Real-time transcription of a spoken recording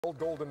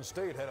Golden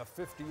State had a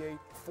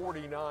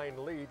 58-49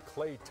 lead.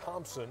 Klay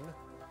Thompson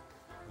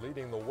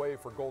leading the way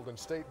for Golden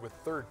State with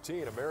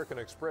 13. American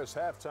Express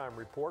halftime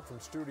report from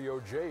Studio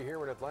J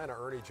here in Atlanta.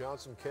 Ernie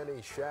Johnson, Kenny,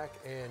 Shaq,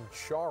 and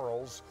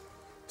Charles.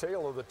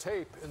 Tail of the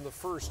tape in the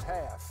first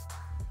half.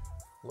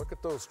 Look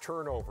at those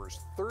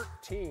turnovers.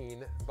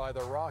 13 by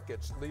the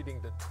Rockets,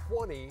 leading to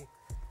 20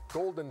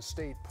 Golden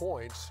State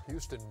points.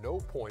 Houston no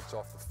points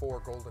off the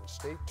 4 Golden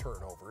State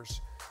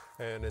turnovers.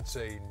 And it's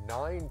a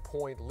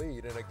 9-point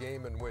lead in a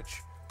game in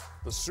which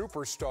the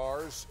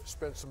superstars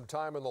spent some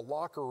time in the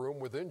locker room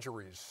with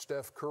injuries.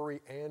 Steph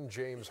Curry and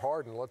James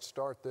Harden. Let's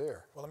start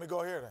there. Well, let me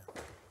go here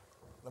then.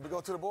 Let me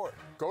go to the board.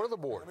 Go to the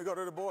board. Let me go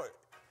to the board.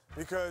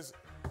 Because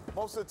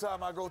most of the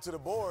time I go to the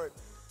board,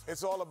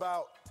 it's all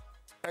about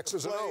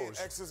X's and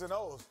O's. X's and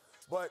O's.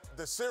 But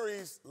the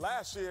series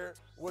last year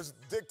was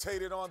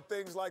dictated on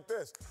things like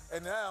this.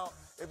 And now,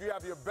 if you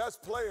have your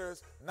best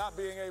players not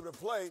being able to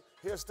play,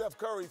 here's Steph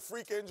Curry,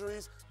 freak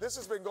injuries. This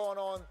has been going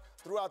on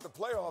throughout the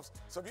playoffs.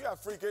 So if you have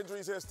freak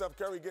injuries, here's Steph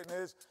Curry getting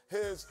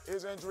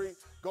his injury,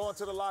 going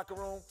to the locker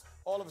room.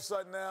 All of a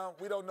sudden now,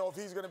 we don't know if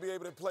he's going to be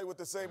able to play with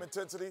the same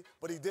intensity,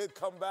 but he did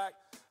come back.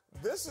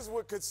 This is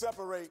what could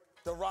separate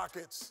the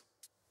Rockets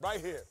right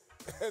here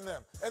and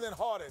them. And then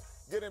Harden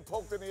getting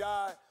poked in the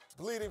eye,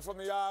 bleeding from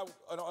the eye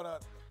on an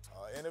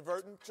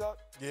inadvertent, Chuck?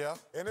 Yeah.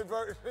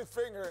 Inadvertent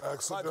finger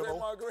accidental.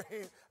 by Draymond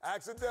Green.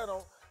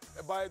 Accidental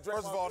by Draymond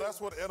First of all, Green.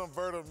 That's what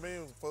inadvertent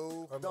means,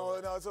 fool. No,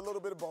 it's a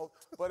little bit of both.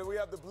 But we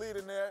have the bleed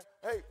in there.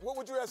 Hey, what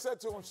would you have said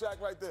to him, Shaq,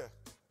 right there?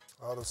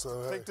 I'd have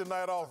said, hey. Take the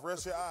night off,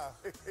 rest your eye.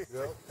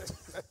 Yep.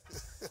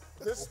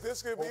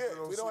 This could be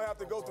it. We don't have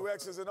to go through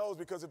X's and O's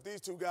because if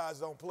these two guys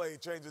don't play,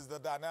 it changes the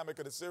dynamic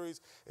of the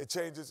series. It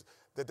changes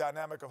the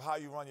dynamic of how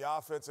you run your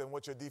offense and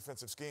what your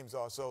defensive schemes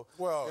are. So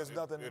there's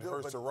nothing to do. It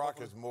hurts the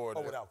Rockets more.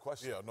 Without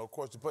question. Yeah, no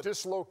question. But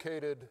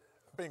dislocated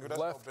finger, that's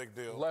no big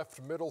deal.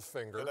 Left middle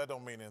finger. Yeah, that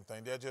don't mean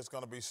anything. They're just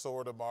going to be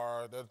sore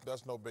tomorrow.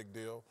 That's no big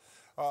deal.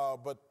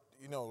 But,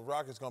 you know,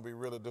 Rockets going to be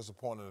really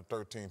disappointed in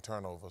 13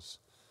 turnovers.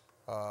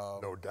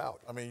 No doubt.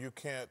 I mean, you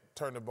can't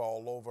turn the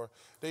ball over.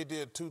 They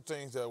did 2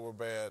 things that were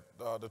bad.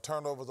 The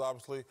turnovers,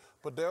 obviously,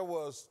 but there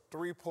was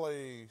 3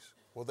 plays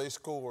where they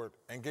scored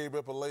and gave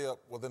up a layup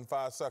within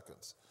 5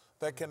 seconds.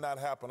 That cannot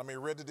happen. I mean,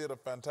 Reggie did a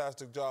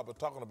fantastic job of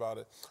talking about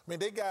it. I mean,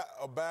 they got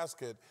a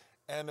basket,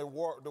 and the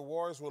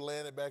Warriors were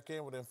laying it back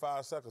in within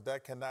 5 seconds.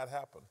 That cannot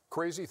happen.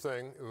 Crazy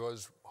thing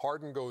was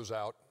Harden goes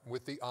out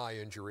with the eye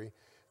injury.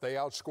 They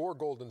outscore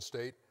Golden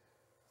State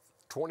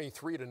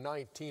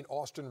 23-19.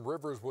 Austin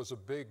Rivers was a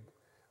big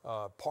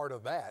part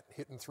of that,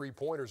 hitting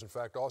 3-pointers. In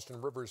fact,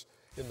 Austin Rivers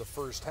in the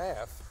first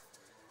half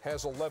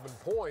has 11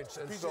 points.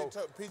 And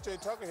P.J.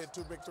 Tucker hit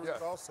 2 big threes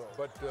also.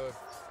 But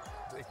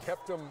they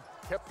kept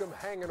him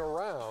hanging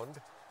around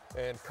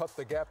and cut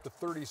the gap to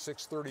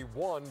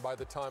 36-31 by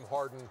the time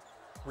Harden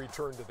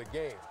returned to the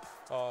game.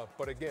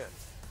 But again,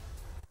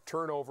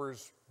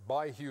 turnovers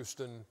by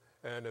Houston.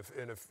 And if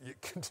you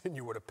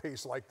continue at a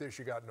pace like this,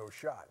 you got no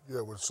shot.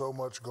 Yeah, with so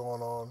much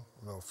going on,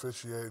 you know,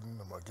 officiating,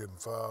 am I getting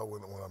fouled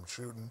when I'm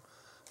shooting?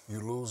 You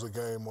lose a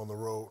game on the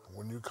road.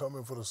 When you come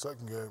in for the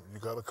second game, you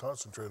got to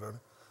concentrate on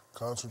it.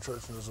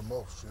 Concentration is the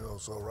most, you know.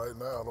 So right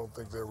now, I don't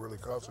think they're really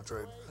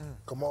concentrating.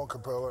 Come on,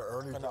 Capella.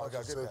 Ernie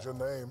Johnson said your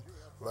name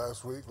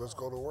last week. Let's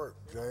go to work.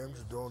 James,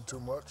 you're doing too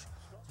much.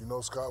 You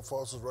know Scott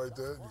Foster's right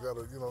there. You got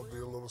to, you know, be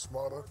a little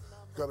smarter.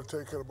 You got to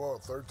take care of the ball.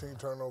 13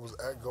 turnovers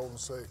at Golden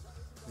State.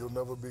 You'll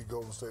never beat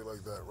Golden State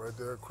like that. Right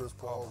there, Chris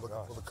Paul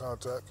looking for the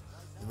contact.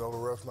 You know the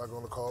ref's not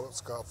going to call it.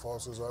 Scott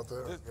Foster's out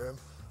there again.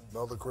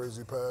 Another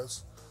crazy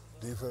pass.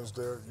 Defense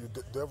there. You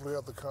definitely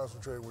have to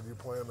concentrate when you're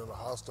playing in a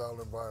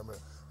hostile environment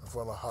in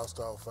front of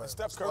hostile fans.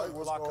 Steph Curry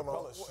was going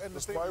on.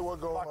 Despite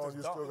what's going on,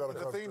 you still got to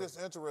concentrate. The thing that's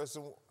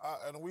interesting,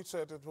 and we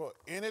said this before,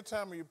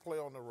 anytime you play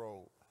on the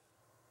road,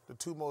 the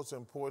 2 most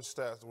important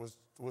stats was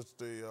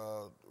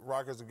the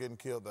Rockets are getting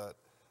killed at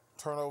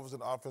turnovers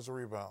and offensive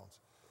rebounds.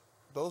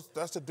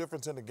 That's the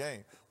difference in the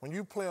game. When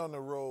you play on the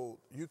road,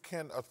 you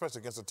can,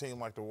 especially against a team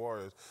like the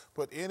Warriors,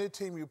 but any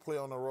team you play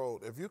on the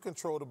road, if you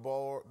control the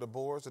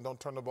boards and don't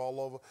turn the ball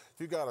over,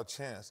 you got a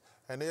chance.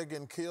 And they're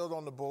getting killed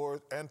on the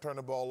boards and turn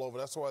the ball over.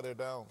 That's why they're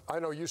down. I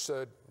know you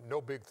said no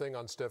big thing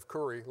on Steph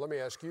Curry. Let me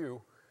ask you,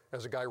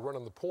 as a guy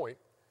running the point,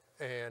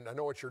 and I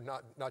know it's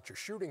not your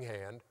shooting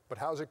hand, but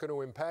how's it going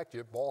to impact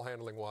you, ball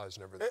handling wise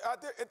and everything?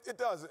 It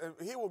does.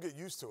 He will get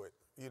used to it,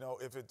 you know,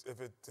 if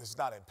it's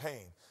not in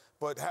pain.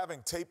 But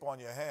having tape on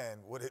your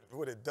hand, what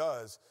it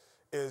does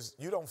is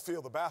you don't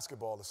feel the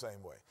basketball the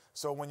same way.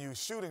 So when you're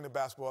shooting the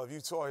basketball, if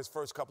you saw his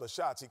first couple of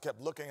shots, he kept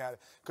looking at it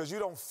because you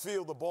don't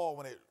feel the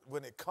ball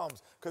when it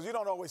comes. Because you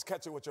don't always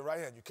catch it with your right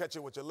hand. You catch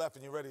it with your left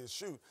and you're ready to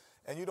shoot,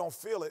 and you don't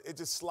feel it. It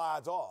just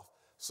slides off.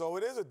 So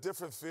it is a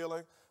different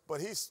feeling,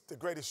 but he's the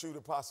greatest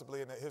shooter possibly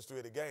in the history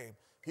of the game.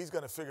 He's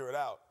going to figure it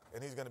out,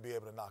 and he's going to be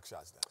able to knock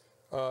shots down.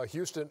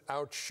 Houston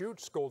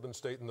outshoots Golden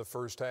State in the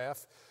first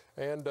half,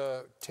 and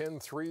 10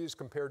 threes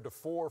compared to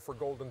 4 for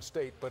Golden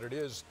State, but it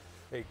is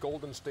a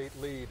Golden State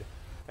lead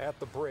at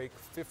the break,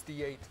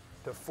 58-49.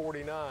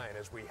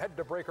 As we head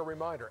to break, a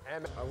reminder.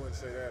 I wouldn't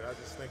say that. I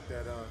just think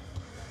that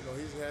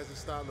he has a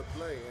style of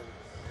play,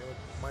 and it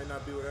might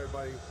not be what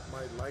everybody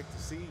might like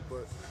to see,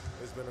 but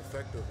it's been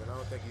effective, and I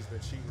don't think he's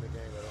been cheating the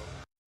game at all.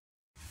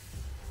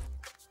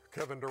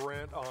 Kevin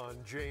Durant on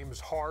James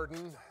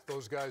Harden.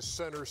 Those guys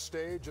center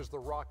stage as the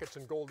Rockets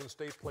and Golden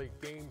State play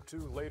Game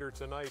 2 later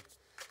tonight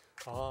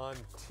on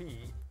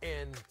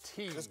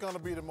TNT. It's going to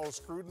be the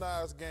most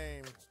scrutinized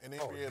game in the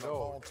NBA in a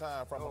long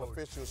time from an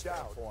official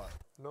standpoint.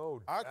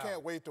 No I doubt.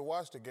 can't wait to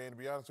watch the game, to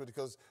be honest with you,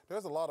 because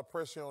there's a lot of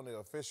pressure on the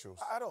officials.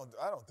 I don't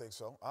think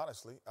so,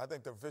 honestly. I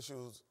think the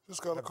officials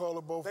Just got to call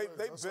it both ways.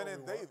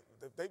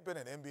 They've been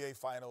in NBA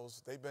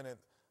finals.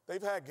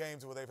 They've had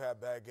games where they've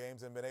had bad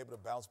games and been able to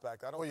bounce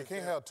back. Well, you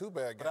can't have two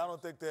bad games. But I don't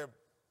think they're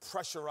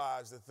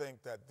pressurized to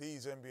think that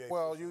these NBA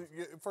well,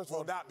 officials first of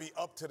all, will not be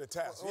up to the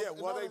task. Well,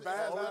 yeah, they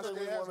bad?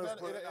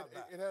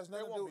 It has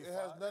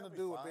nothing to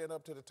do with being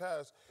up to the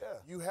task. Yeah.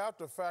 You have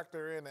to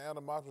factor in the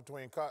animosity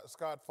between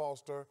Scott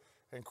Foster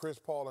and Chris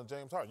Paul and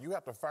James Harden. You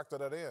have to factor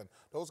that in.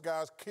 Those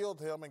guys killed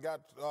him and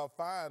got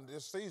fined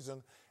this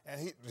season,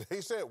 and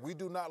he said, we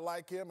do not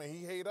like him and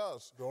he hate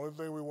us. The only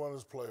thing we want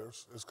as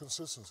players is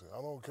consistency.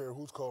 I don't care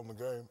who's calling the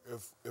game.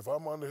 If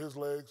I'm under his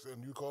legs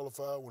and you call a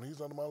foul, when he's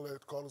under my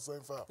legs, call the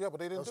same foul. Yeah, but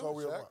they didn't That's do all it,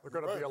 we Shaq. want. There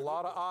are going to be a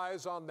lot of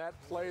eyes on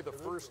that play the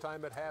first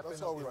time it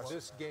happens in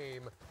this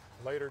game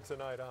later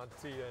tonight on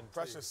TNT.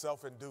 Pressure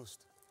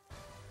self-induced.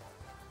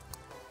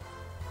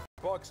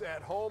 Bucks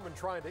at home and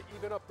trying to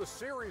even up the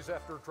series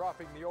after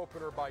dropping the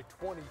opener by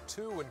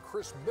 22, and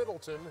Chris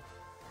Middleton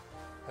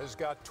has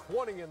got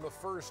 20 in the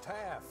first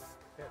half.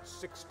 He had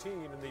 16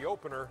 in the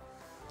opener.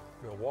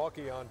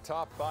 Milwaukee on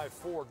top by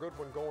 4. Good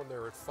one going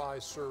there at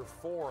Fiserv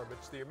Forum.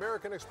 It's the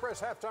American Express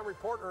halftime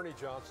report. Ernie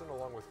Johnson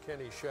along with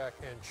Kenny, Shaq,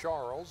 and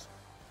Charles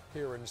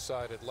here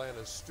inside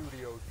Atlanta's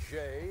Studio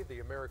J.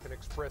 The American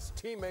Express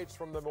teammates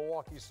from the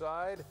Milwaukee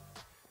side.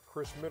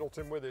 Chris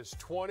Middleton with his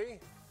 20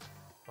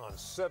 on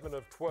 7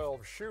 of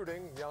 12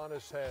 shooting.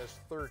 Giannis has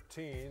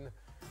 13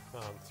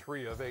 on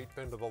 3 of 8.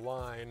 Been to the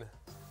line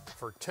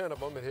for 10 of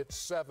them. It hit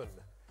 7.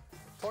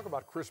 Talk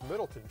about Chris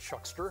Middleton,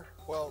 Chuckster.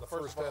 Well, the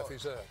first first of all, half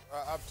he's had.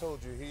 I've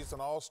told you he's an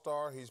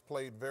all-star. He's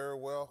played very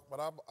well. But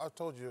I've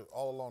told you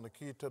all along the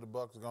key to the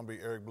Bucks is going to be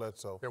Eric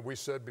Bledsoe. And we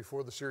said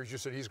before the series, you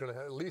said he's going to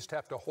at least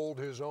have to hold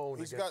his own.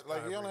 He's against got,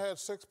 he Kyrie. only had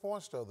 6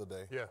 points the other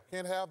day. Yeah.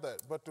 Can't have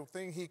that. But the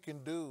thing he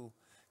can do,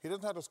 he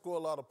doesn't have to score a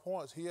lot of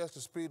points. He has to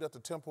speed up the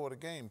tempo of the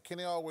game.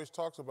 Kenny always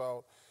talks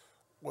about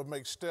what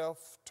makes Steph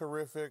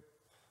terrific,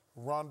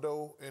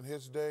 Rondo in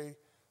his day.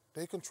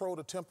 They control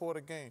the tempo of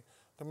the game.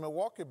 The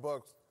Milwaukee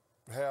Bucks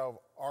have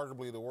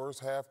arguably the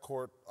worst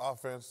half-court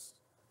offense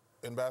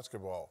in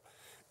basketball.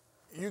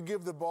 You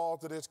give the ball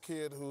to this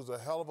kid who's a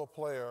hell of a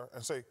player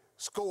and say,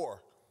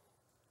 score.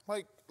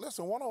 Like,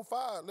 listen,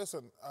 105,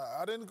 listen,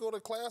 I didn't go to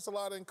class a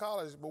lot in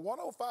college, but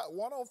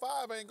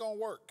 105 ain't going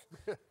to work.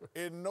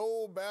 In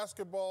no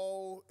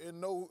basketball,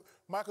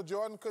 Michael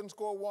Jordan couldn't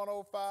score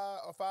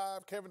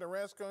 105, Kevin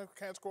Durant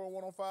can't score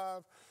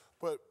 105.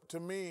 But to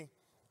me,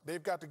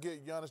 they've got to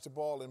get Giannis the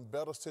ball in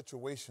better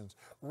situations.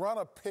 Run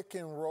a pick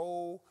and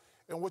roll,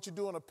 and what you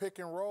do in a pick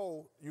and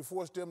roll, you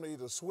force them to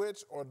either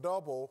switch or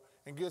double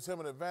and gives him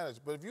an advantage.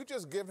 But if you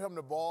just give him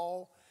the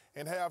ball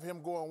and have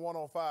him going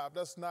 105,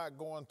 that's not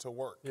going to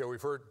work. Yeah,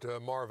 we've heard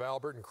Marv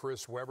Albert and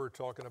Chris Webber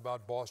talking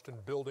about Boston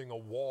building a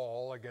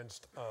wall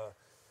against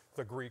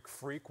the Greek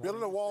Freak.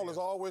 Building a wall is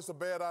always a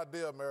bad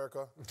idea,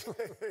 America.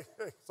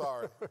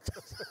 Sorry.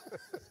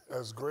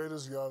 As great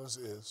as Giannis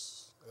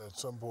is, at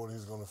some point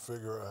he's going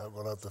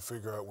to have to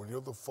figure out when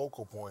you're the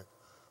focal point,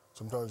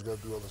 sometimes you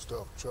got to do other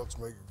stuff. Chuck's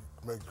make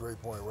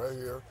great point right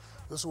here.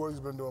 This is what he's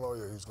been doing all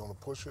year. He's going to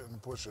push it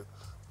and push it.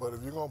 But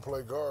if you're going to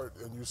play guard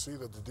and you see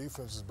that the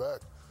defense is back,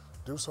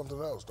 do something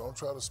else. Don't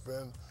try to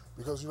spin,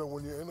 because,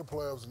 when you're in the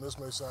playoffs, and this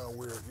may sound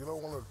weird, you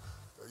don't want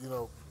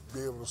to,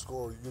 be able to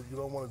score. You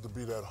don't want it to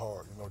be that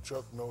hard.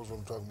 Chuck knows what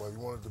I'm talking about. You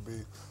want it to be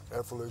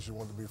effortless. You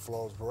want it to be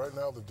flawless. But right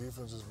now, the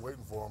defense is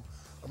waiting for him.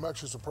 I'm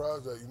actually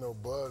surprised that,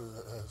 Bud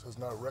has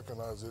not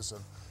recognized this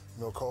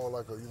and, call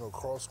like a,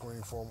 cross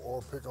screen for him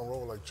or pick and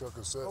roll like Chuck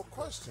has said. No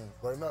question.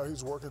 Right now,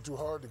 he's working too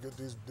hard to get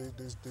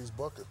these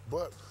buckets.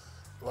 But,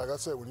 like I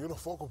said, when you're the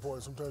focal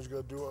point, sometimes you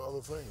got to do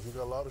other things. You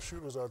got a lot of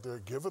shooters out there.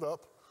 Give it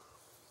up,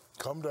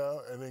 come down,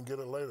 and then get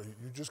it later.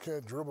 You just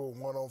can't dribble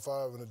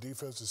 1-on-5 and the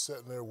defense is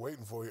sitting there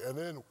waiting for you. And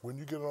then when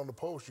you get it on the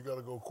post, you got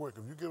to go quick.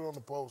 If you get it on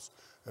the post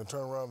and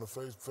turn around and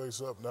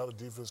face up, now the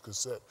defense can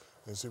set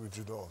and see what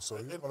you're doing. So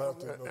he's going to have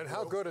to. And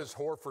how good has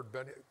Horford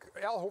been?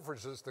 Al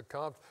Horford is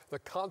the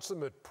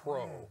consummate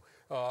pro.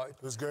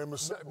 This game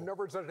is simple.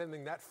 Never done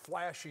anything that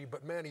flashy,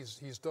 but man,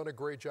 he's done a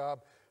great job.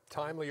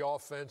 Timely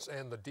offense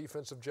and the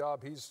defensive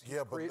job. He's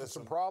creating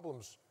some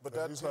problems. But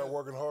he's not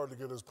working hard to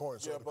get his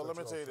points. Yeah, but let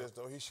me tell you this,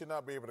 though. He should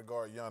not be able to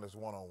guard Giannis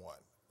one-on-one.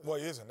 Well,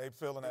 he isn't. They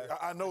feeling that.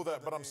 I know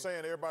that, but I'm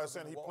saying everybody's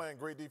saying he's playing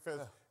great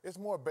defense. It's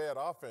more bad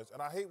offense.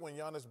 And I hate when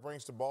Giannis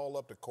brings the ball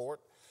up the court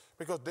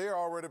because they're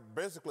already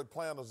basically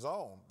playing a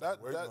zone.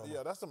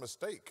 That's a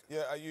mistake.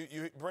 Yeah,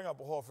 you bring up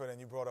Horford and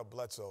you brought up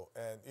Bledsoe.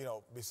 And,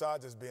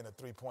 besides this being a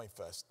three-point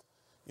fest,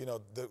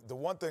 the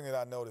one thing that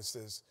I noticed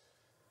is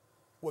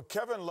what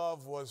Kevin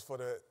Love was for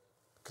the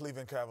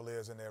Cleveland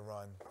Cavaliers in their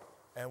run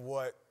and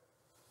what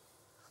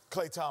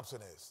Klay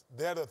Thompson is.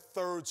 They're the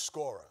third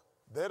scorer.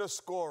 They're the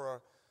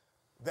scorer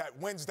that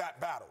wins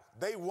that battle.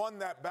 They won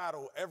that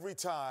battle every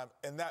time,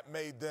 and that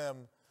made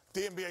them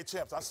the NBA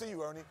champs. I see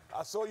you, Ernie.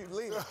 I saw you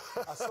leaning.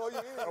 I saw you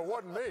leaning. It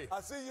wasn't me. I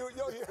see you.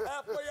 Yo, you're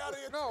halfway out of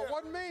your No, chair. it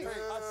wasn't me. Hey,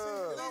 I see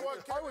you. You know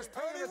what, I was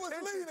paying Ernie was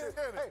attention leaning.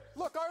 to. Hey,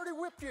 look, I already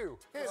whipped you.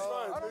 That's I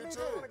right, don't me need too.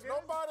 to win again.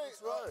 Nobody,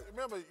 right.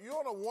 remember, you're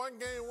on a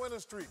one-game winning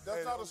streak.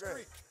 That's not a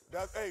streak.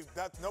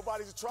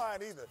 Nobody's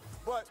trying either.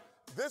 But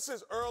this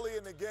is early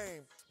in the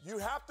game. You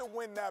have to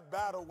win that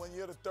battle when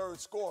you're the third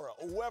scorer,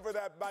 or whoever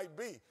that might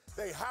be.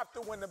 They have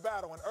to win the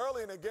battle. And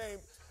early in the game,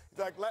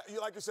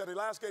 like you said, the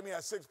last game he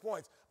had 6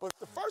 points. But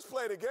the first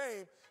play of the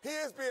game, he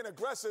is being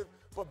aggressive,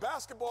 but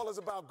basketball is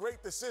about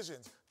great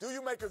decisions. Do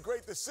you make a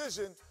great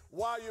decision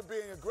while you're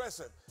being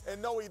aggressive?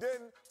 And no, he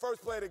didn't.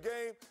 First play of the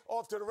game,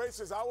 off to the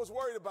races. I was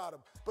worried about him.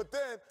 But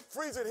then,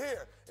 freeze it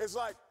here. It's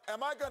like,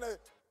 am I going to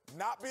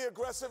not be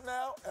aggressive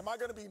now? Am I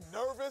going to be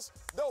nervous?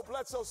 No,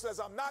 Bledsoe says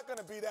I'm not going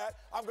to be that.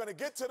 I'm going to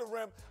get to the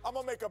rim. I'm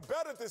going to make a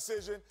better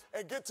decision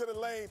and get to the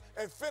lane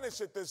and finish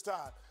it this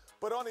time.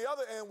 But on the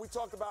other end, we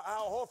talked about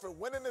Al Horford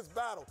winning this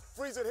battle.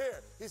 Freeze it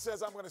here. He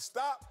says, I'm going to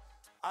stop.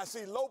 I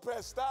see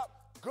Lopez stop.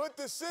 Good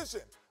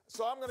decision.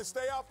 So I'm going to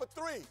stay out for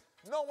 3.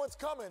 No one's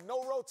coming.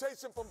 No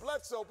rotation from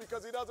Bledsoe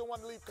because he doesn't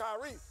want to leave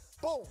Kyrie.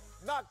 Boom,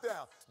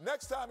 knockdown.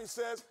 Next time he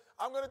says,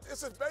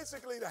 this is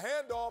basically the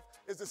handoff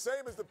is the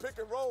same as the pick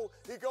and roll.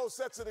 He goes,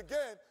 sets it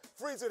again,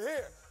 frees it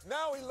here.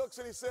 Now he looks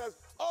and he says,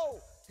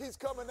 oh, he's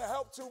coming to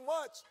help too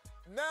much.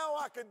 Now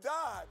I could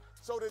die.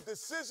 So the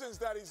decisions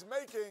that he's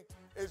making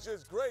is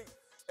just great.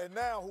 And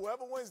now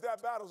whoever wins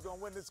that battle is going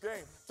to win this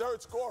game.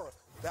 Third scorer,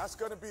 that's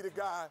going to be the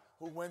guy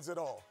who wins it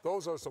all.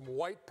 Those are some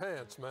white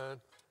pants, man.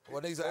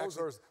 Well, those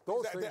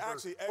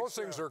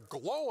things are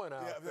glowing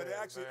out there. They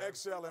actually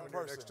excel in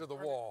person. Next to the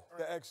wall.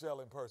 They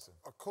excel in person.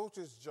 A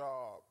coach's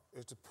job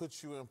is to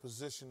put you in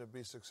position to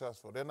be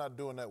successful. They're not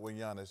doing that with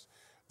Giannis.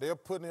 They're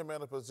putting him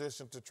in a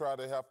position to try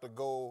to have to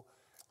go,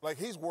 like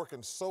he's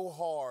working so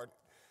hard,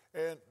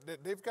 and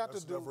they've got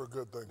That's to do. never a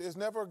good thing. It's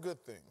never a good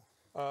thing.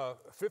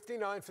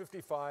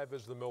 59-55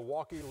 is the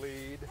Milwaukee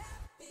lead.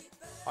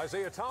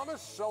 Isaiah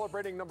Thomas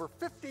celebrating number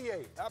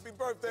 58. Happy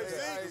birthday, Zeke.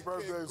 Hey,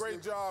 birthday, great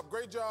Zeke. job.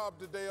 Great job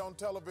today on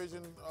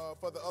television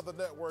for the other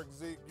network,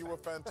 Zeke. You were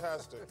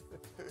fantastic.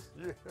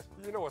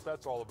 You know what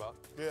that's all about.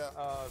 Yeah.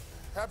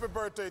 Happy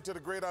birthday to the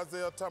great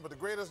Isaiah Thomas, the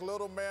greatest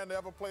little man to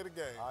ever play the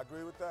game. I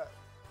agree with that.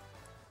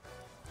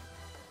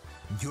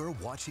 You're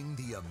watching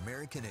the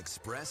American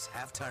Express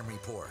Halftime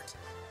Report.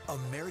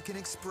 American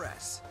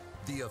Express,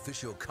 the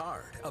official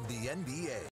card of the NBA.